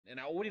And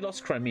I already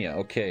lost Crimea.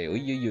 Okay. Ui,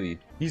 ui, ui.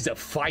 He's a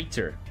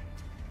fighter.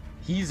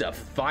 He's a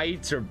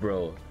fighter,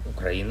 bro.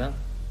 Ukraine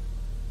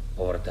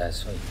повертає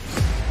свої.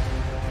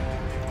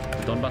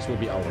 The Donbass will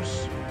be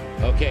ours.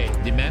 Okay,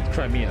 demand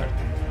Crimea.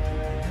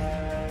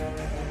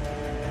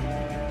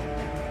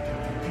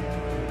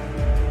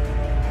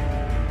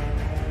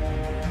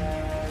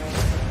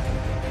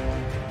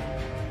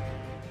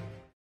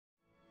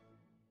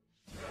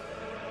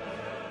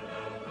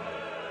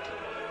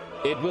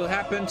 It will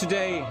happen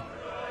today.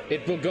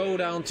 It will go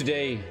down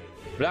today.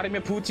 Vladimir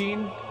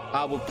Putin,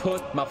 I will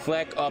put my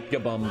flag up your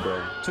bum,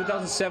 bro.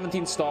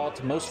 2017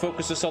 start. Most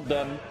focuses are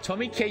done.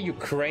 TommyKay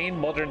Ukraine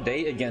modern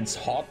day against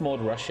hard mode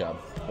Russia.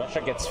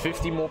 Russia gets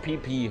 50 more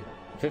PP,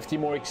 50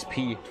 more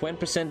XP,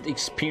 20%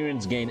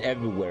 experience gain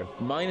everywhere,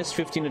 minus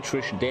 15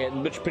 attrition. They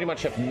pretty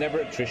much have never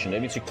attrition.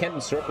 That means you can't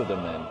encircle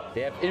them, man.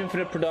 They have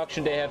infinite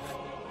production. They have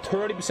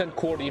 30%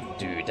 core def.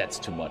 Dude, that's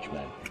too much,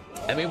 man.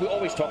 I mean, we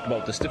always talked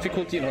about this.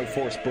 Difficulty in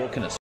HOI4 is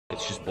broken as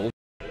it's just bullshit.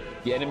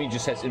 The enemy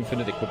just has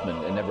infinite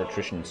equipment and never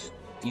attritions.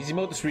 Easy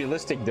mode is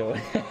realistic, though.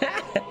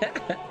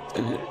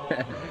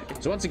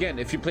 So once again,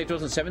 if you play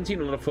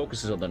 2017, a lot of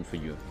focuses are done for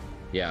you.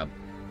 Yeah.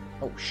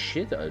 Oh,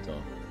 shit, Alter.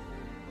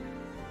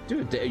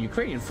 Dude, the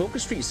Ukrainian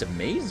focus tree is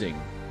amazing.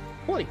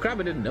 Holy crap,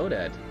 I didn't know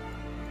that.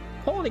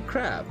 Holy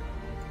crap.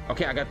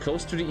 Okay, I got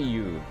close to the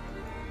EU.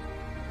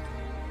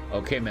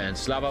 Okay, man.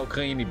 SLAVA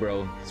UKRAINI,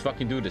 bro. Let's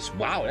fucking do this.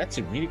 Wow, that's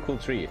a really cool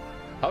tree.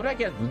 How do I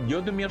get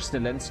Vladimir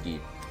Zelensky?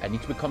 I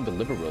need to become the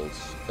liberals.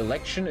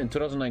 Election in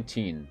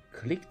 2019.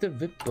 Click the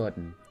VIP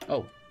button.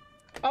 Oh.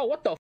 Oh,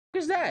 what the f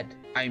is that?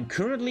 I'm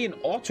currently an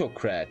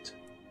autocrat.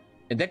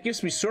 And that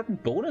gives me certain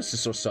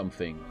bonuses or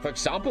something. For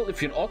example, if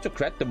you're an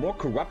autocrat, the more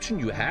corruption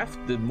you have,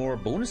 the more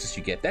bonuses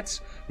you get. That's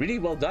really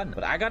well done.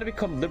 But I gotta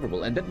become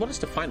liberal. And then what is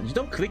the final? You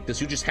don't click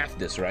this, you just have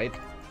this, right?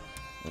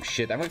 Oh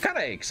shit, I'm kind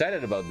of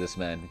excited about this,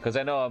 man, because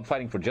I know I'm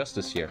fighting for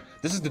justice here.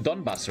 This is the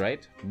Donbass,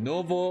 right?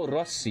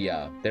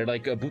 Novorossiya. They're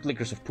like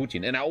bootlickers of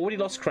Putin. And I already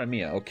lost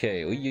Crimea.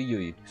 Okay. Ui, ui,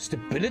 ui.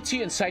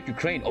 Stability inside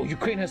Ukraine. Oh,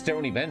 Ukraine has their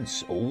own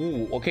events.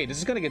 Oh, okay. This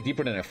is going to get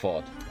deeper than I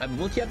thought. I'm a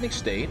multi-ethnic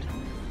state.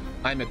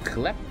 I'm a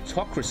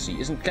kleptocracy.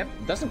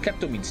 Doesn't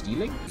klepto mean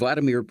stealing?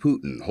 Vladimir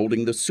Putin,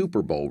 holding the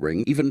Super Bowl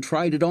ring, even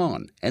tried it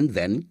on and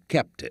then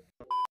kept it.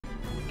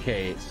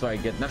 Okay, so I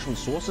get national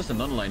sources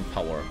and online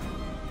power.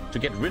 To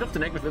get rid of the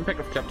negative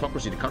impact of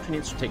kleptocracy, the country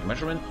needs to take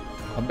measurement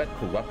to combat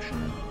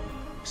corruption.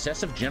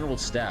 Excessive general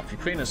staff.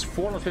 Ukraine has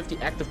 450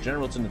 active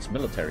generals in its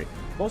military.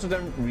 Most of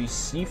them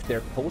received their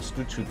posts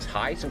due to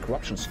ties and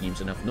corruption schemes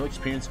and have no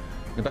experience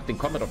conducting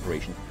combat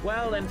operations.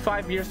 Well, in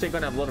 5 years, they're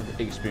gonna have a lot of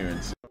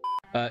experience.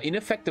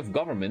 Ineffective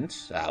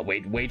government.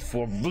 Wait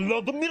for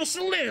Vladimir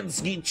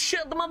Zelensky.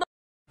 Shut the mother.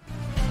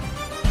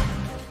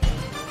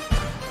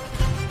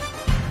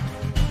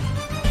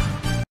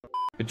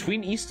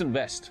 Between East and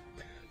West.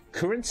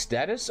 Current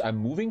status, I'm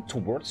moving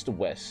towards the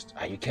west.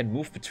 You can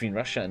move between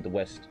Russia and the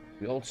west.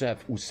 We also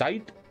have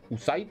USAID,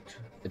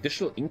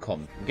 additional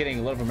income. I'm getting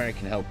a lot of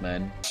American help,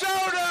 man.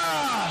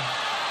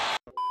 Soda!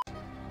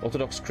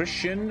 Orthodox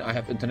Christian, I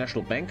have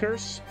international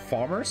bankers,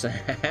 farmers.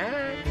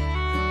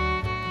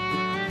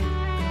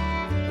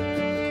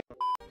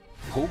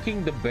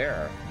 Poking the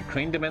bear.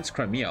 Ukraine demands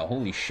Crimea.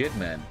 Holy shit,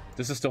 man.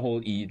 This is the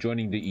whole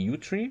joining the EU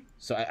tree.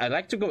 So I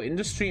like to go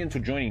industry into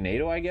joining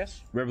NATO, I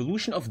guess.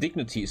 Revolution of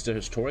dignity is the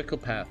historical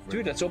path.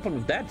 Dude, let's open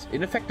with that.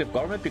 Ineffective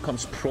government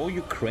becomes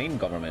pro-Ukraine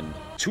government.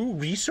 2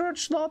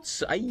 research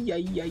slots?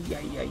 Okay,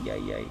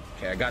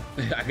 I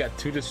got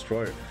 2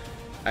 destroyers.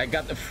 I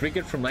got a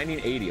frigate from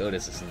 1980. Oh,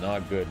 this is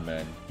not good,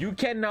 man. You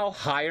can now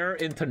hire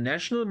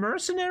international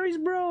mercenaries,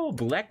 bro.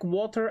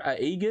 Blackwater,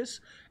 Aegis,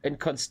 and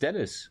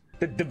Constellis.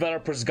 The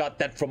developers got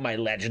that from my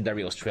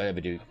legendary Australia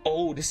video.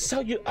 Oh, this is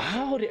how you...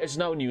 Oh, there is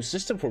now a new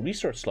system for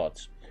research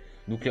slots.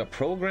 Nuclear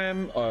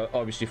program,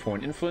 obviously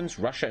foreign influence,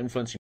 Russia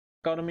influencing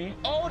economy.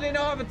 Oh, they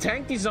now have a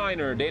tank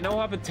designer.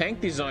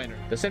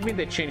 Does that mean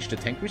they changed the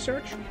tank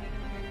research?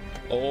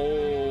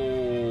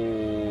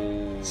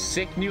 Oh,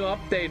 sick new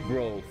update,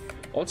 bro.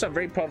 Also, I'm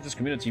very proud of this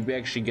community. We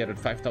actually gathered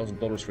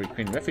 $5,000 for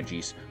Ukrainian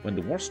refugees when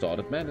the war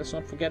started. Man, let's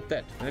not forget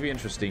that. That'd be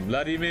interesting.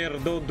 Vladimir,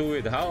 don't do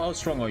it. How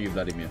strong are you,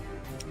 Vladimir?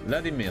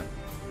 Vladimir.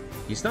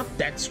 He's not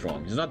that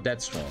strong.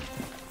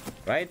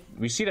 Right?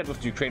 We see that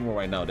with the Ukraine war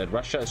right now, that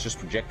Russia is just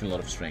projecting a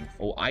lot of strength.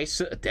 Oh,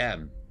 ISIS.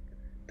 Damn.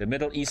 The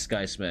Middle East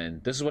guys, man.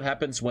 This is what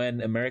happens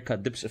when America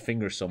dips a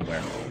finger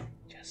somewhere.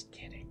 Just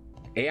kidding.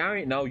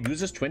 AI now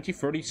uses 20,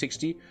 30,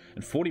 60,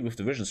 and 40 with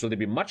division, so they'd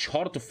be much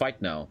harder to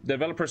fight now. The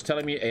developers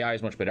telling me AI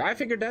is much better. I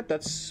figured that.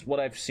 That's what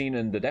I've seen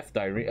in the dev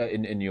diary,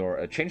 in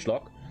your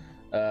changelog.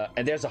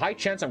 And there's a high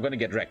chance I'm gonna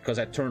get wrecked because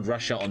I turned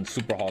Russia on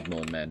super hard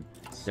mode, man.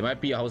 There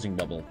might be a housing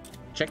bubble.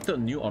 Check the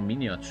new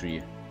Armenia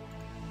tree.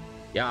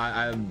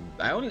 Yeah,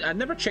 I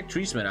never check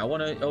trees, man. I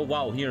wanna... Oh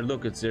wow, here,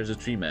 look, there's a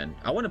tree, man.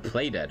 I wanna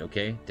play that,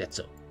 okay? That's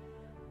a...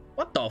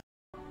 What the f,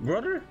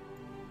 brother?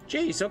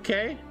 Jeez,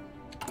 okay.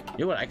 You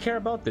know what? I care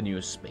about the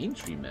new Spain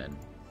tree, man.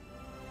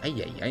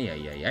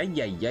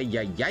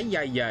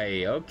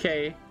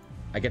 Okay.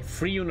 I get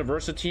free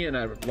university, and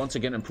I once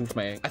again improve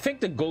my... I think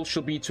the goal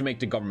should be to make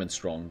the government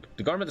strong.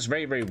 The government is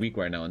very, very weak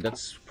right now, and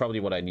that's probably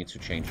what I need to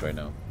change right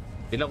now.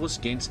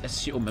 Belarus gains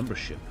SCO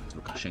membership.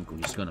 Lukashenko,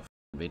 he's gonna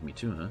invade me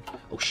too, huh?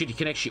 Oh shit, he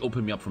can actually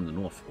open me up from the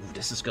north. Oh,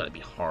 this is gonna be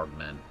hard,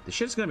 man. This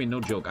shit is gonna be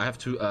no joke. I have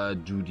to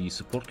do the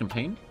support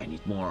campaign. I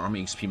need more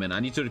army XP, man.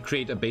 I need to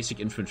create a basic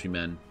infantry,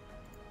 man,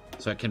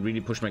 so I can really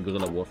push my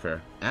guerrilla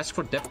warfare. Ask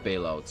for debt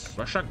bailouts.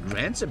 Russia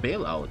grants a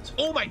bailout.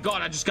 Oh my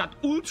god, I just got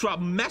ultra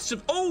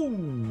massive... Oh,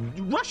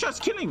 Russia's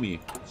killing me.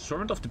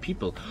 Servant of the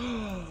people.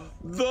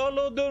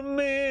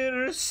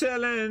 Volodymyr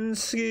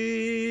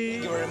Zelensky.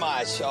 Thank you very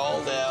much,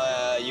 all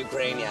the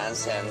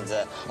Ukrainians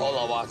and all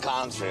of our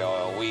country.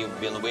 We've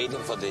been waiting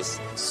for this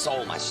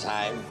so much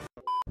time.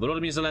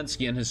 Volodymyr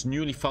Zelensky and his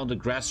newly founded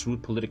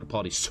grassroots political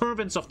party,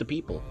 Servants of the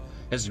People,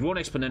 has grown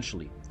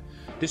exponentially.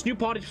 This new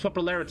party's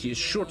popularity is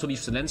sure to leave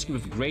Zelensky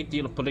with a great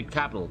deal of political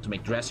capital to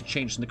make drastic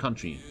changes in the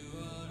country.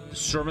 The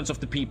servants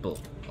of the people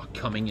are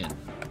coming in.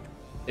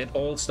 It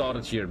all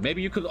started here.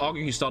 Maybe you could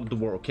argue he started the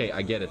war. Okay,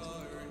 I get it.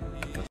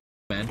 But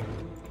man,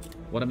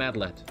 what a mad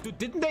lad. Dude,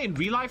 didn't they in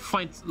real life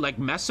find like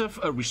massive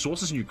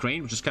resources in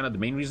Ukraine, which is kind of the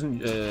main reason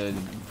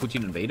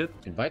Putin invaded?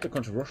 Invite a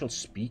controversial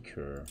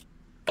speaker.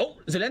 Oh,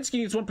 Zelensky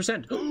needs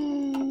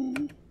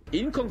 1%.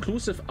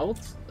 Inconclusive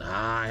out...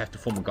 I have to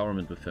form a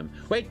government with him.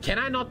 Wait, can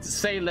I not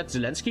say let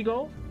Zelensky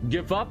go?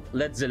 Give up,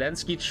 let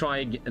Zelensky try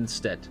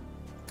instead.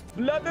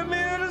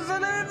 Vladimir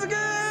Zelensky!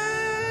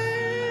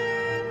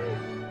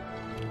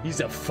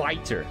 He's a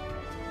fighter.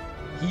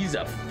 He's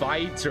a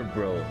fighter,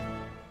 bro.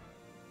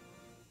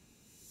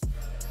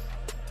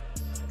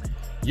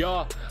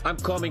 Yo, I'm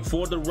coming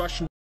for the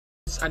Russian.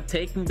 I'm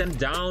taking them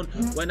down.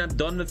 When I'm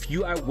done with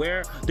you, I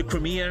wear the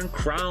Crimean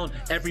crown.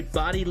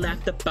 Everybody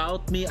laughed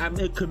about me. I'm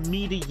a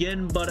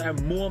comedian, but I'm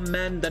more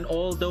man than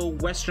all the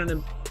Western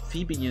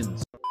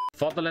amphibians.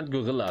 Fatherland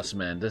guerrillas,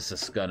 man. This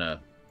is gonna...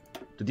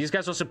 These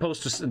guys are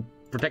supposed to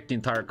protect the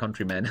entire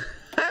country, man.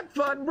 Have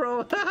fun,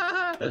 bro.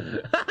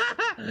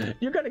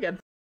 You're gonna get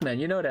man.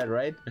 You know that,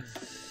 right?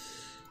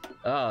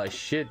 Oh,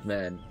 shit,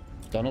 man.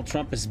 Donald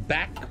Trump is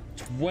back.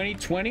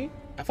 2020?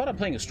 I thought I'm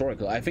playing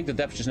historical. I think the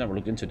devs just never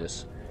looked into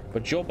this.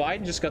 But Joe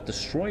Biden just got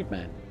destroyed,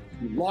 man.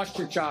 You lost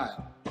your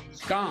child.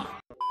 It's gone.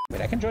 Wait,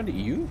 I can join the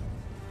EU?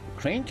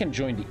 Ukraine can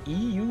join the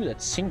EU?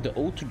 Let's sing the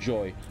ode to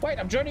joy. Wait,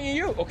 I'm joining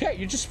EU. Okay,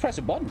 you just press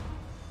a button.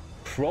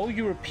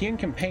 Pro-European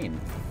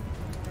campaign.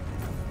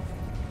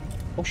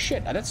 Oh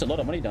shit, that's a lot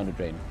of money down the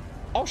drain.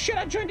 Oh shit,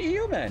 I joined the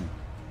EU, man.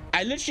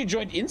 I literally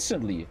joined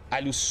instantly.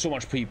 I lose so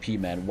much PP,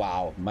 man.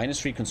 Wow.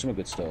 -3 consumer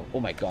goods though. Oh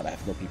my god, I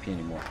have no PP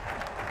anymore.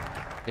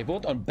 They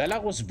vote on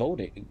Belarus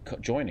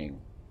joining.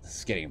 This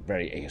is getting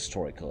very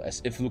ahistorical,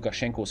 as if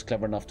Lukashenko was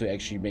clever enough to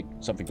actually make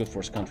something good for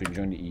his country and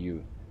join the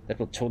EU. That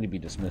will totally be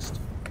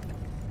dismissed.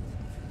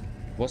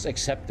 Was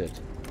accepted.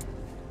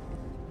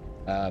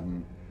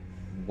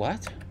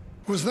 What?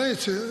 Вы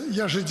знаете,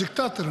 я же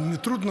диктатор, мне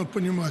трудно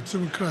понимать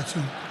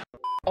демократию.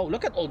 Oh,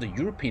 look at all the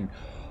European...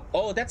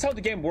 Oh, that's how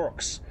the game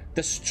works.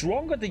 The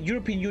stronger the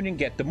European Union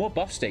get, the more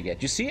buffs they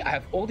get. You see, I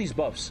have all these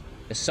buffs.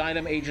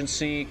 Asylum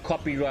agency,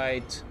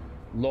 copyright,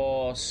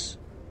 laws...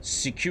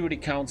 Security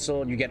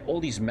Council, you get all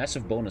these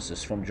massive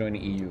bonuses from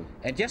joining EU.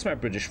 And yes, my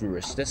British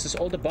viewers, this is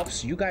all the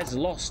buffs you guys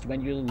lost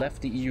when you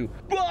left the EU.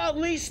 But at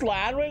least,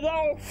 lad, we got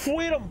our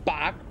freedom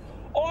back.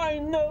 I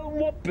know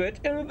my bit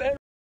in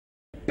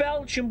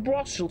Belgium,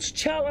 Brussels,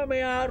 telling me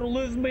how to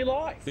live my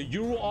life. The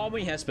Euro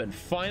army has been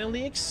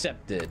finally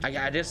accepted.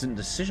 There's a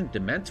decision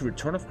demand to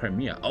return of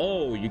Crimea.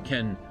 Oh, you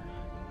can...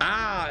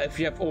 if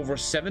you have over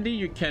 70,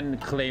 you can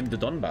claim the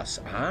Donbass.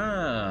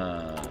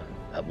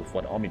 With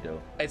what army though?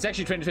 It's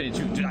actually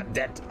 2022.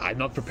 Dude, I'm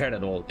not prepared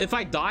at all. If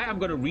I die, I'm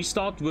gonna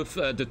restart with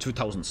the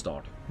 2000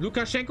 start.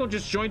 Lukashenko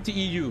just joined the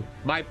EU.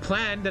 My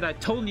plan that I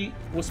totally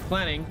was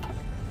planning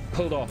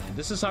pulled off.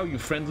 This is how you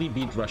friendly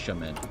beat Russia,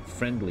 man.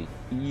 Friendly.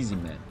 Easy,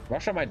 man.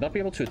 Russia might not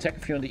be able to attack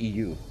if you're in the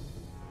EU.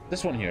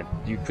 This one here.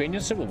 The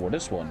Ukrainian Civil War.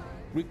 This one.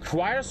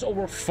 Requires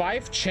over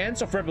 5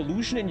 chance of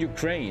revolution in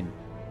Ukraine.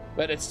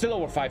 But it's still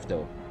over 5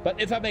 though. But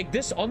if I make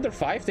this under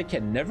 5, they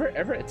can never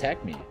ever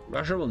attack me.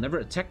 Russia will never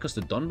attack because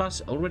the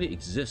Donbass already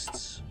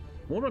exists.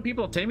 More and more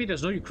people are telling me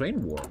there's no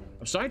Ukraine war.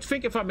 I'm starting to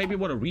think if I maybe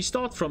want to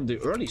restart from the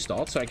early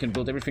start so I can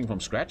build everything from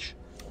scratch.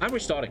 I'm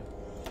restarting.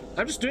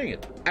 I'm just doing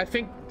it. I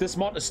think this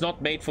mod is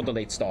not made for the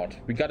late start.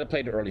 We gotta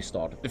play the early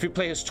start. If we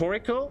play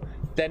historical,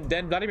 then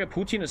Vladimir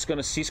Putin is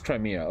gonna seize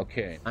Crimea.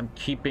 Okay. I'm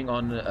keeping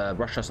on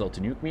Russia's allowed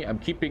to nuke me. I'm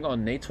keeping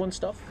on NATO and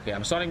stuff. Okay,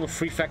 I'm starting with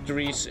 3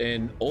 factories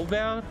in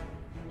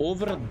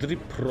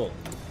Overdnipro.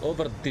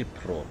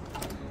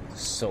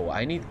 So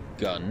I need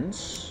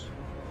guns.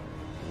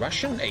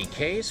 Russian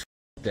AKs.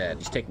 Dead.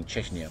 He's taking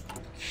Chechnya.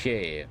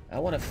 Okay. I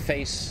want to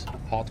face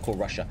hardcore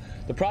Russia.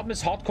 The problem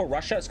is hardcore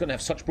Russia is going to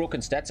have such broken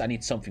stats. I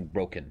need something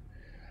broken.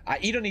 I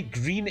either need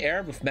green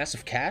air with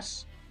massive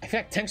CAS. I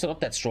feel like tanks are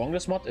not that strong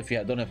this mod if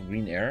you don't have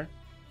green air.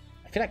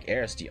 I feel like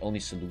air is the only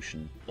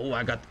solution.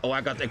 I got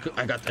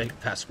a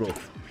fast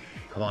growth.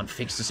 Come on,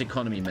 fix this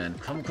economy, man.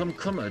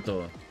 Come,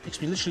 Alter.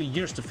 Takes me literally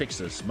years to fix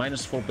this.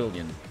 -4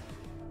 billion.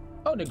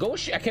 Oh,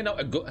 negotiate. I can now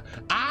go.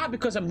 Ah,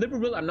 because I'm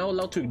liberal, I'm now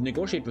allowed to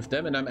negotiate with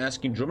them, and I'm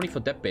asking Germany for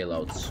debt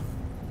bailouts.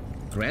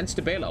 Grants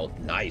the bailout.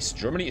 Nice.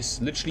 Germany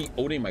is literally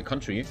owning my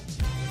country.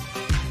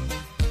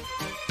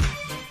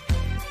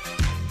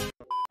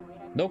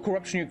 No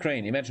corruption in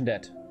Ukraine. Imagine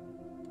that.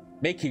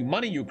 Making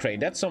money Ukraine.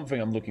 That's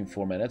something I'm looking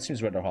for, man. That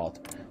seems rather hard.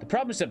 The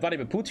problem is that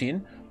Vladimir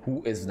Putin,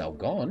 who is now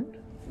gone.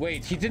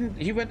 Wait,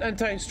 he went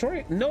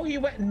anti-historic? No, he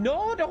went...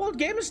 No, the whole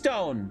game is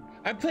down.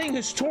 I'm playing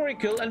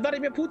historical and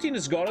Vladimir Putin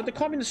is gone and the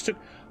communists took...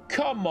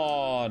 Come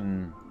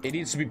on. It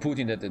needs to be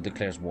Putin that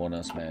declares war on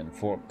us, man.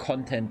 For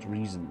content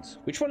reasons.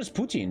 Which one is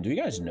Putin? Do you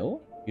guys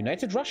know?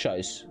 United Russia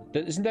is...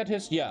 Isn't that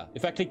his... Yeah.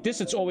 If I click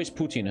this, it's always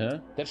Putin, huh?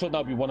 That should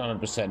now be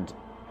 100%.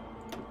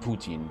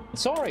 Putin.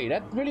 Sorry,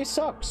 that really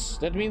sucks.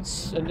 That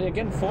means, and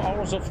again, 4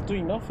 hours of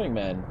doing nothing,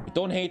 man.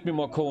 Don't hate me,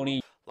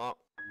 Marconi.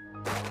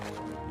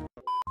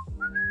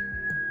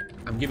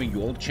 I'm giving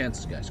you all the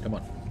chances, guys. Come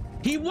on.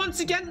 He once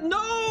again...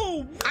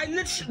 No! I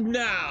literally...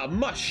 Nah,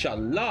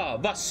 mashallah.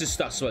 Was ist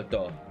das,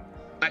 Alter?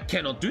 I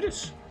cannot do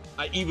this.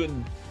 I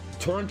even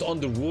turned on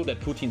the rule that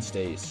Putin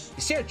stays.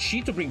 Is there a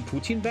cheat to bring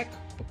Putin back?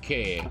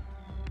 Okay.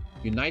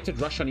 United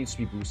Russia needs to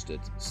be boosted.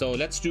 So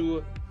let's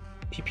do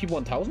PP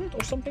 1000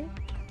 or something?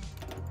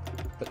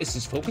 But is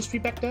his focus tree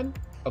back then?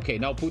 Okay,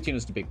 now Putin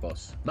is the big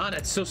boss. Man,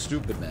 that's so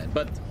stupid, man.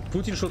 But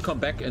Putin should come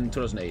back in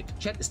 2008.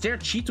 Chat, is there a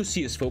cheat to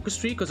see his focus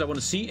tree? Because I want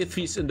to see if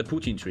he's in the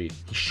Putin tree.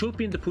 He should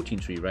be in the Putin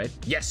tree, right?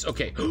 Yes,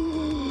 okay.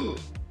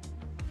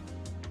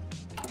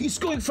 He's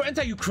going for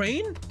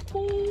anti-Ukraine?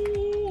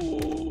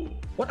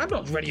 What? I'm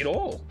not ready at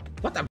all.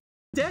 What? I'm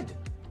dead.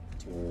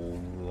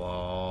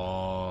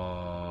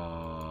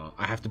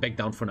 I have to back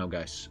down for now,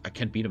 guys. I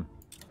can't beat him.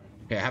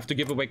 Okay, I have to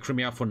give away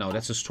Crimea for now.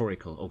 That's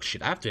historical. Oh,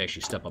 shit. I have to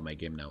actually step up my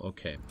game now.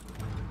 Okay.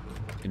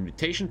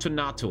 Invitation to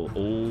NATO.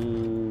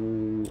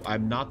 Oh,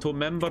 I'm NATO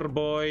member,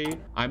 boy.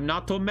 I'm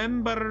NATO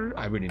member.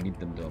 I really need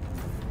them, though.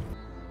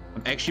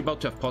 I'm actually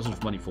about to have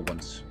positive money for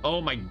once. Oh,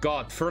 my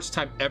God. First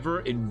time ever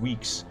in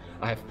weeks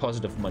I have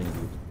positive money,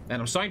 dude. And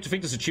I'm starting to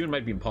think this achievement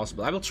might be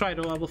impossible. I will try,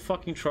 though. I will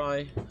fucking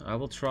try. I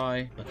will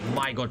try. But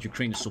my God,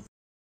 Ukraine is so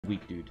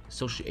weak, dude.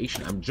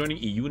 Association. I'm joining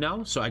EU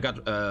now, so I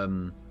got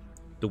the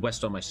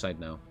West on my side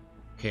now.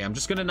 Okay, I'm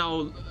just gonna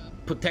now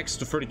put tax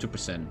to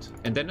 32%.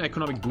 And then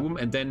economic boom.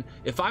 And then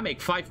if I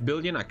make 5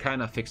 billion, I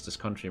kinda fix this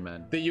country,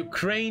 man. The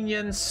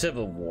Ukrainian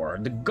civil war.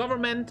 The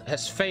government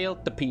has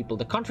failed the people.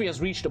 The country has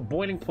reached a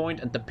boiling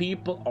point and the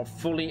people are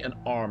fully in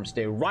arms.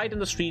 They riot in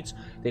the streets,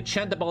 they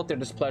chant about their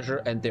displeasure,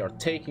 and they are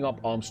taking up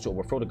arms to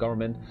overthrow the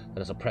government that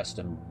has oppressed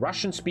them.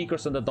 Russian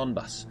speakers in the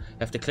Donbass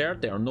have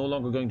declared they are no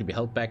longer going to be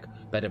held back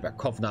by the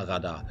Verkhovna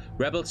Rada.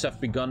 Rebels have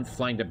begun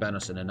flying their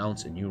banners and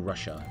announced a new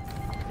Russia.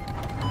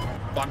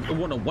 Oh,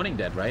 I'm winning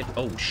that, right?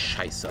 Oh,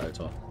 scheiße,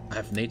 Alter. I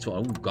have NATO.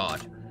 Oh,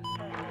 God.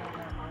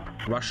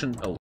 Russian.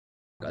 Oh,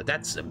 God.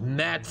 That's a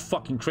mad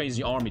fucking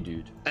crazy army,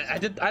 dude. I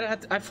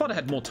thought I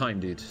had more time,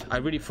 dude. I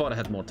really thought I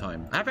had more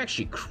time. I have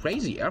actually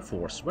crazy air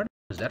force. Where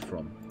the is that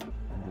from?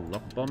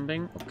 Lock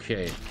bombing.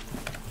 Okay.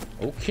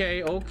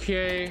 Okay,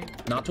 okay.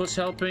 NATO is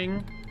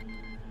helping.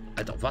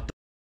 I don't... What the...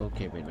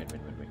 Okay, wait.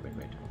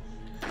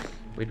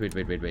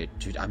 Wait.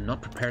 Dude, I'm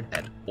not prepared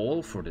at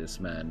all for this,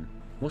 man.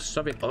 Most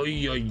Soviet.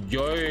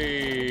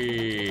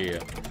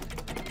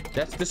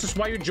 This is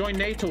why you join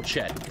NATO,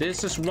 chat.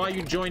 This is why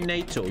you join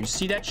NATO. You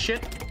see that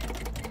shit?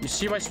 You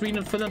see why Sweden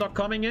and Finland are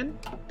coming in?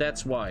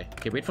 That's why.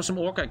 Okay, wait for some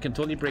orc. I can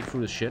totally break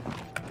through this shit.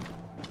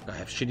 I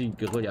have shitty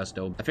guerrillas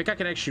though. I think I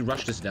can actually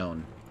rush this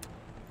down.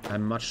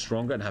 I'm much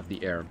stronger and have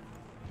the air.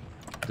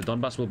 The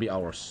Donbass will be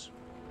ours.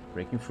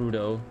 Breaking through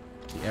though.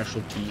 The air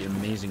should be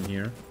amazing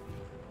here.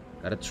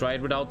 Gotta try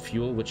it without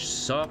fuel, which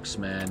sucks,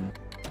 man.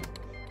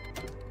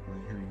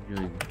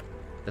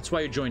 That's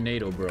why you join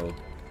NATO, bro.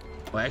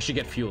 Oh, I actually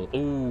get fuel.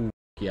 Oh,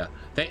 yeah.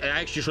 I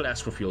actually should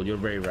ask for fuel. You're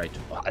very right.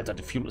 Oh, I thought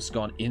the fuel is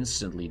gone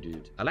instantly,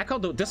 dude. I like how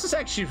this is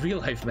actually real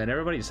life, man.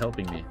 Everybody's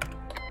helping me.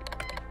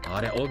 Oh,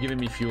 they're all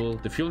giving me fuel.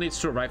 The fuel needs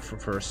to arrive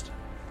first.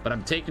 But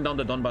I'm taking down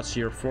the Donbass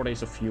here. 4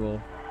 days of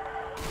fuel.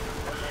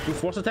 Do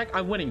force attack?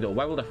 I'm winning, though.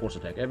 Why will I force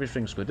attack?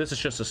 Everything's good. This is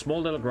just a small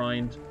little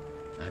grind.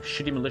 I have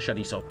shitty militia.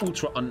 These are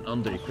ultra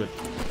under-equipped.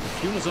 The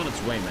fuel is on its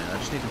way, man. I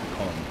just need to be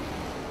calm.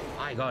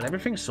 My God,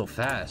 everything's so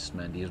fast,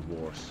 man, these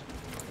wars.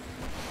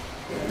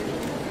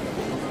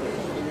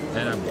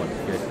 And I'm one.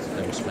 Good.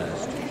 That was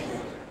fast.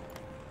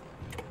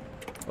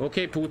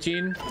 Okay,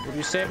 Putin. What do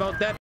you say about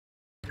that?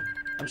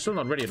 I'm still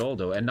not ready at all,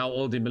 though. And now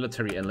all the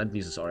military and land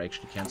leases are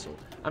actually cancelled.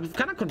 I'm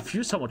kind of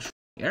confused how much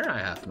air I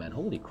have, man.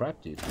 Holy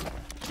crap, dude.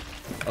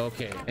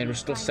 Okay, and we're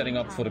still setting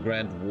up for the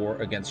grand war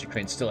against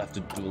Ukraine. Still have to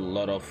do a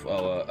lot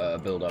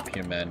of build up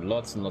here, man.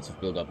 Lots and lots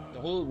of build up. The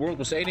whole world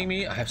was aiding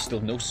me. I have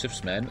still no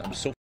civs, man. I'm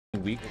so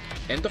weak.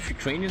 End of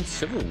Ukrainian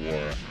civil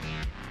war.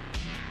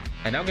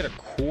 I now get a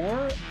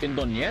core in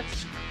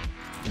Donetsk.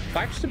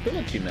 5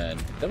 stability, man.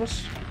 That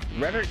was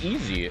rather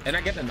easy. And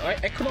I get an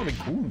economic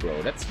boom,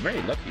 bro. That's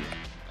very lucky.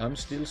 I'm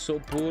still so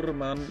poor,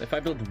 man. If I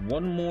build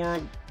one more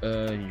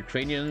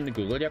Ukrainian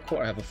guerrilla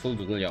corps, I have a full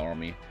guerrilla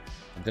army.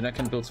 And then I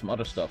can build some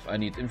other stuff. I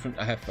need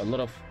I have a lot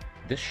of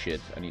this shit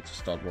I need to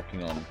start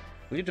working on.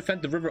 We need to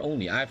defend the river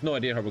only. I have no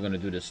idea how we're going to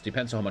do this.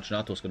 Depends on how much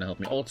NATO is going to help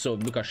me. Also,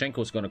 Lukashenko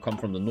is going to come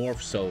from the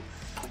north, so...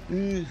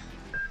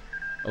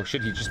 Oh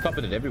shit, he just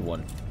puppeted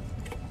everyone.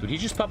 Dude, he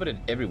just puppeted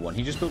everyone.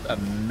 He just built a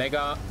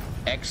mega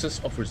axis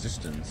of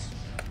resistance.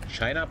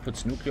 China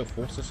puts nuclear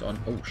forces on...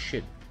 Oh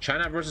shit.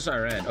 China versus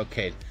Iran.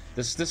 Okay,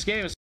 this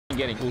game is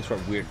getting ultra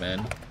weird,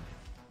 man.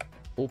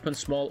 Open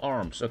small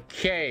arms.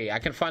 Okay, I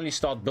can finally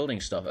start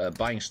building stuff,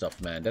 buying stuff,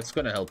 man. That's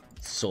gonna help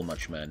so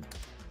much, man.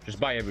 Just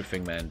buy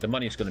everything, man. The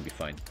money is gonna be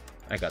fine.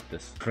 I got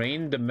this.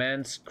 Ukraine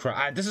demands...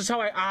 this is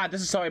how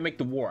I make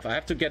the war. I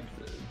have to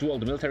do all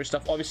the military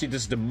stuff. Obviously,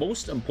 this is the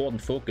most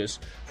important focus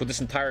for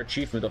this entire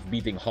achievement of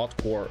beating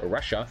hardcore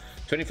Russia.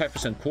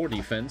 25% core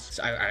defense.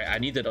 I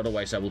need it,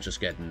 otherwise I will just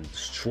get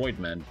destroyed,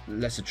 man.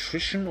 Less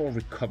attrition or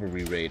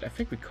recovery rate? I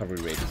think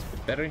recovery rate is a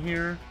bit better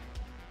here.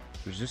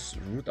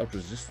 Root out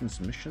resistance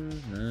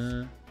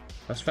mission.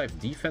 +5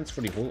 defense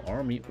for the whole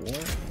army, or...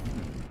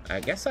 I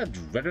guess I'd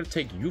rather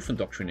take youth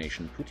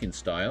indoctrination, Putin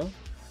style.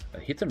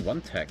 Hit and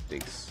run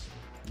tactics.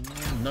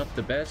 Not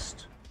the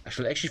best. I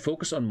shall actually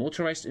focus on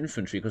motorized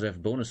infantry because I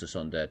have bonuses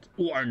on that.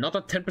 Or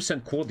another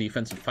 10% core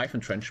defense and 5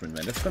 entrenchment,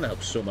 man. That's gonna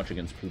help so much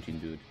against Putin,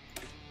 dude.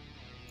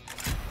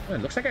 Oh,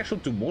 it looks like I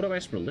should do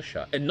motorized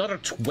militia. Another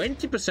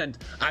 20%.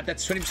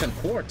 That's 20%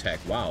 core attack.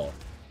 Wow.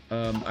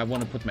 I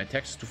want to put my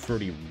taxes to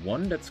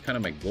 31. That's kind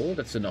of my goal.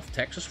 That's enough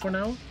taxes for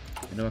now.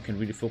 You know, I can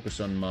really focus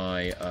on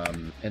my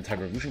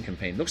anti-revolution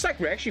campaign. Looks like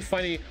we're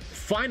actually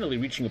finally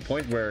reaching a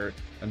point where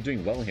I'm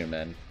doing well here,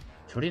 man.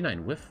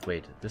 39 whiff.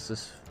 Wait, this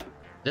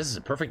is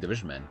a perfect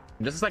division, man.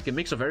 This is like a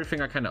mix of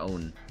everything I kind of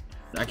own.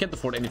 I can't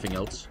afford anything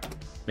else.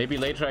 Maybe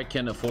later I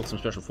can afford some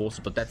special forces,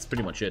 but that's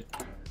pretty much it.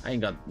 I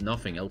ain't got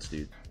nothing else,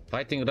 dude.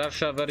 Fighting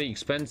Russia very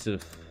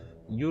expensive.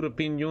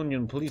 European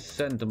Union, please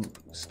send them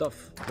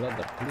stuff,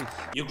 brother, please.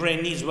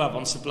 Ukraine needs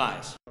weapon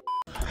supplies.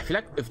 I feel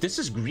like if this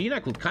is green, I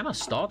could kind of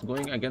start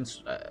going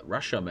against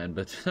Russia, man,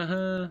 but...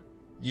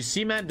 You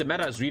see, man, the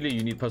meta is really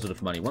you need positive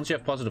money. Once you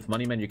have positive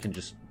money, man, you can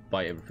just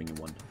buy everything you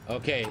want.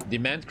 Okay,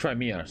 demand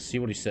Crimea. See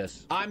what he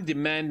says. I'm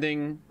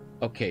demanding...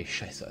 Okay,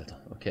 scheiße, Alter.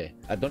 Okay.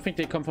 I don't think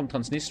they come from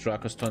Transnistria,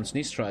 because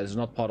Transnistria is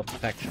not part of the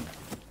faction.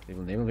 They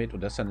will naval invade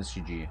Odessa and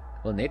SGG.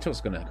 Well, NATO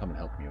is gonna come and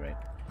help me, right?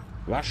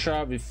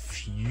 Russia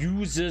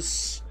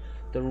refuses.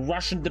 The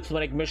Russian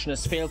diplomatic mission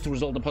has failed to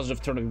result in a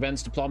positive turn of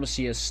events.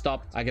 Diplomacy has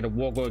stopped. I get a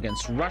war go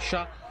against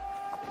Russia.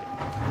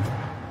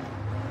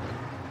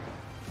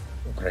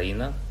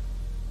 Україна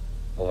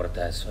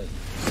повертає свої.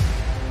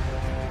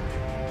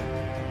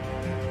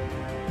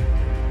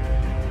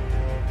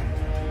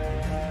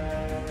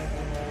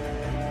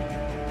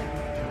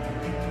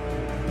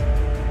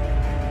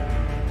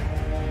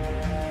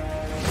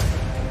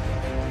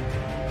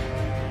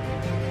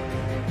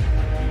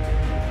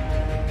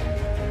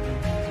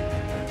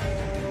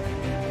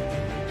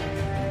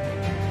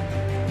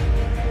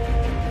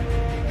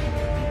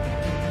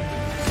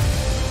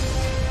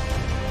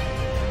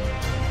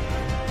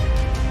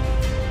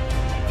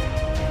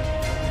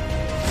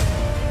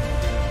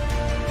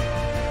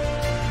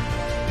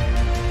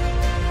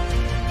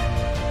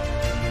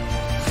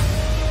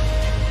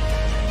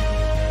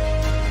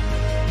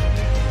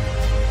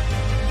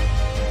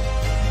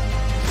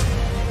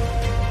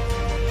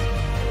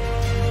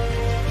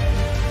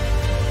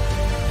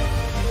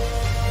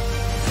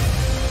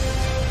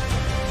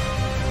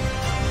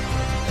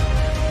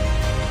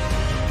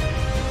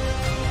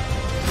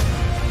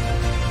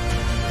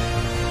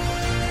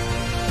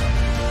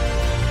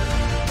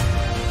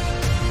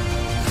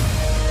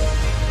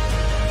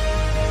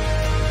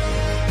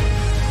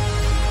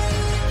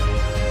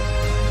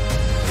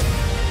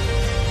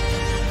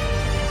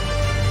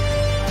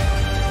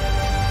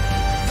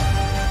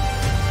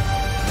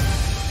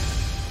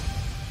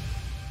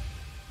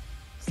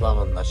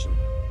 Слава нашим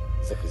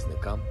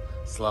захисникам,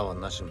 слава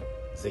нашим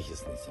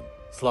захисницям.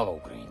 Слава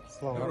Україні!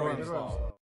 Слава.